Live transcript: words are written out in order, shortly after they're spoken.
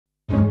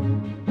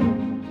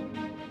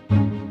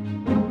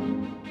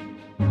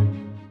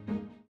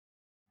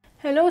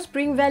Hello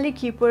Spring Valley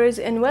Keepers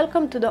and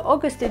welcome to the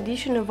August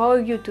edition of our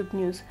YouTube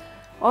news.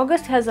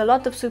 August has a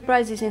lot of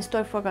surprises in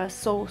store for us,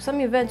 so some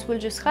events we'll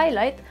just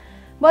highlight,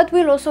 but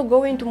we'll also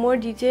go into more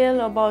detail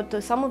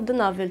about some of the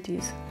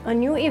novelties. A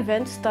new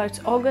event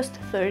starts August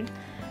 3rd,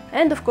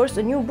 and of course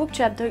a new book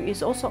chapter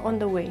is also on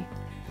the way.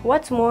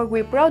 What's more,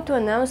 we're proud to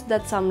announce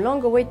that some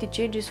long-awaited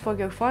changes for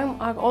your farm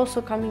are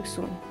also coming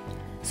soon.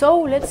 So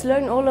let's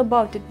learn all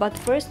about it, but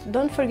first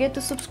don't forget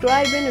to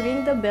subscribe and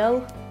ring the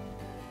bell.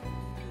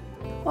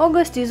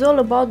 August is all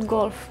about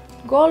golf.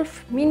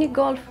 Golf, mini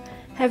golf.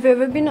 Have you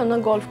ever been on a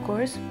golf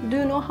course? Do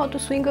you know how to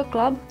swing a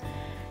club?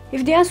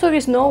 If the answer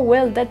is no,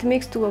 well, that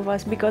makes two of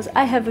us, because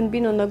I haven't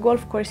been on a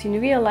golf course in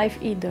real life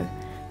either.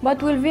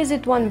 But we'll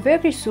visit one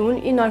very soon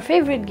in our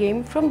favorite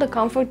game from the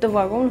comfort of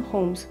our own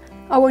homes.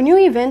 Our new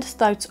event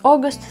starts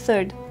August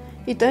 3rd.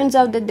 It turns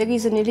out that there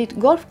is an elite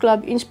golf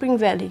club in Spring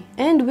Valley,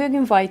 and we're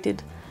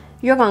invited.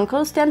 Your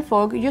uncle, Stan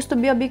Fogg, used to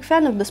be a big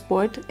fan of the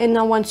sport and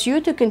now wants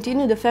you to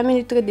continue the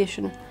family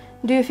tradition.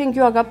 Do you think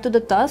you are up to the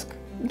task?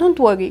 Don't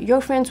worry, your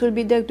friends will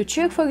be there to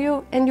cheer for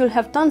you and you'll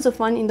have tons of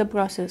fun in the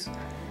process.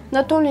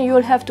 Not only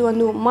you'll have to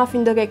undo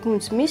Muffin the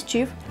Raccoon's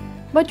mischief,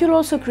 but you'll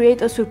also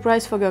create a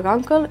surprise for your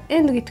uncle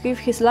and retrieve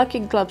his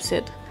lucky club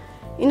set.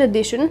 In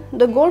addition,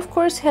 the golf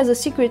course has a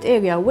secret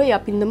area way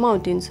up in the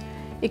mountains.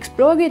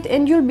 Explore it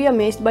and you'll be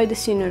amazed by the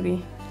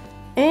scenery.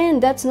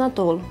 And that's not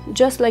all.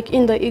 Just like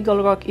in the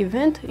Eagle Rock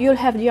event, you'll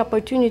have the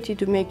opportunity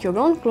to make your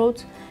own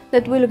clothes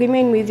that will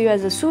remain with you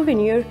as a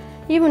souvenir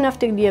even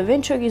after the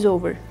adventure is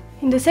over.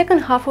 In the second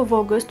half of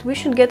August, we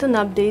should get an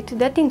update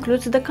that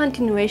includes the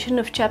continuation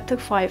of Chapter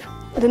 5.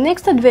 The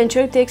next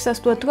adventure takes us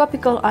to a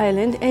tropical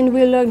island and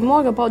we'll learn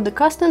more about the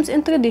customs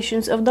and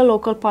traditions of the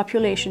local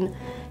population.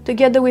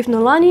 Together with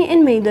Nolani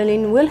and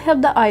Madeline, we'll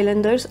help the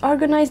islanders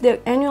organize their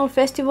annual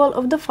festival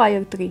of the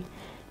fire tree.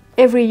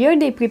 Every year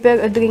they prepare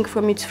a drink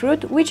from its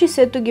fruit, which is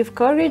said to give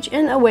courage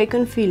and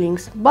awaken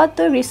feelings, but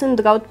the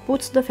recent drought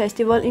puts the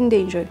festival in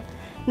danger.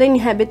 The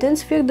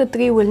inhabitants fear the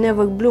tree will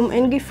never bloom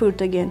and give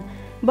fruit again,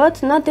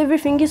 but not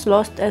everything is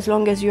lost as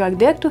long as you are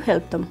there to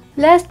help them.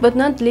 Last but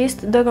not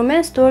least, the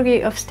romance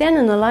story of Stan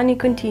and Alani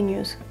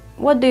continues.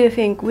 What do you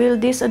think? Will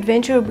this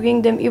adventure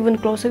bring them even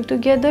closer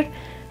together?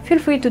 Feel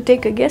free to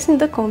take a guess in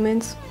the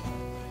comments.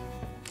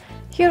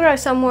 Here are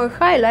some more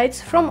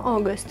highlights from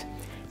August.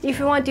 If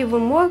you want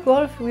even more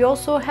golf, we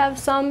also have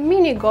some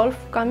mini golf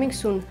coming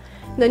soon.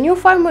 The new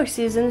farmer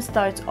season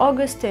starts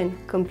August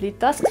 10. Complete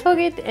tasks for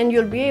it and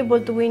you'll be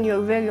able to win your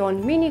very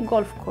own mini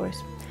golf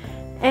course.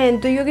 And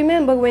do you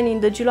remember when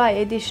in the July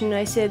edition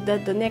I said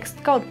that the next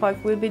scout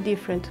park will be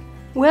different?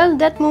 Well,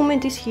 that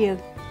moment is here.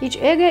 Each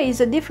area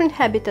is a different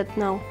habitat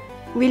now.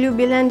 Will you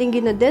be landing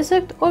in a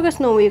desert or a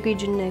snowy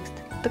region next?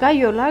 Try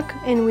your luck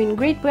and win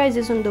great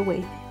prizes on the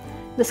way.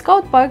 The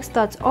scout park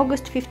starts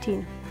August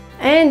 15.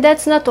 And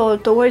that's not all.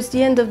 Towards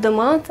the end of the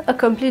month, a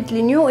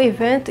completely new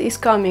event is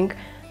coming.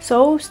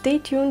 So stay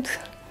tuned.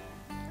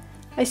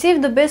 I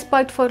saved the best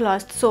part for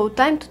last, so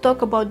time to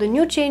talk about the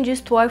new changes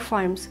to our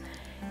farms.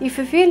 If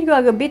you feel you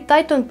are a bit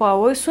tight on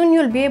power, soon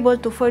you'll be able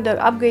to further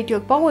upgrade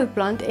your power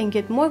plant and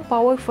get more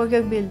power for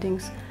your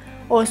buildings.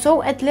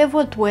 Also, at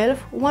level 12,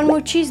 one more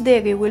cheese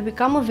dairy will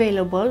become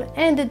available,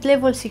 and at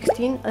level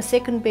 16, a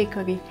second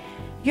bakery.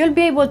 You'll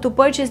be able to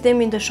purchase them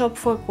in the shop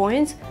for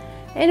coins,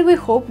 and we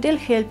hope they'll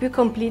help you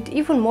complete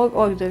even more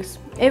orders.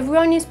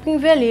 Everyone in Spring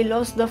Valley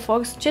loves the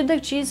Fox cheddar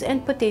cheese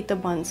and potato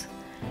buns.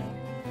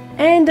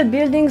 And the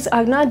buildings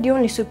are not the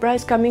only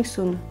surprise coming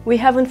soon. We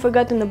haven't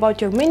forgotten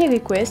about your many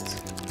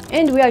requests,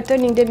 and we are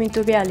turning them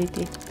into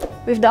reality.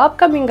 With the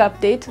upcoming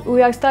update,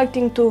 we are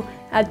starting to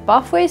add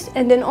pathways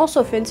and then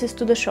also fences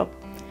to the shop.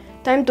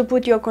 Time to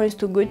put your coins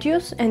to good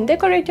use and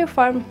decorate your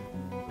farm.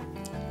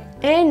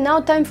 And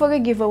now time for a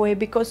giveaway,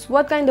 because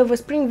what kind of a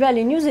Spring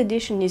Valley news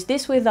edition is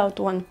this without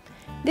one?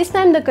 This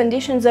time the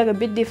conditions are a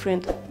bit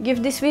different.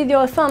 Give this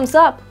video a thumbs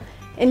up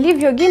and leave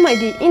your game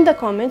ID in the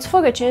comments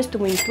for a chance to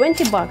win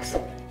 20 bucks.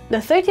 The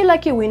 30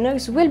 lucky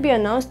winners will be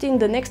announced in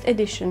the next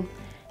edition.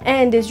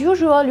 And as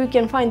usual, you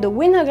can find the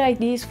winner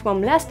IDs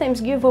from last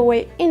time's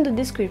giveaway in the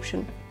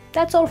description.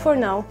 That's all for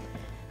now.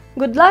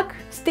 Good luck,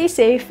 stay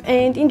safe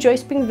and enjoy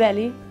Spring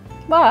Valley.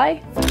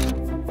 Bye!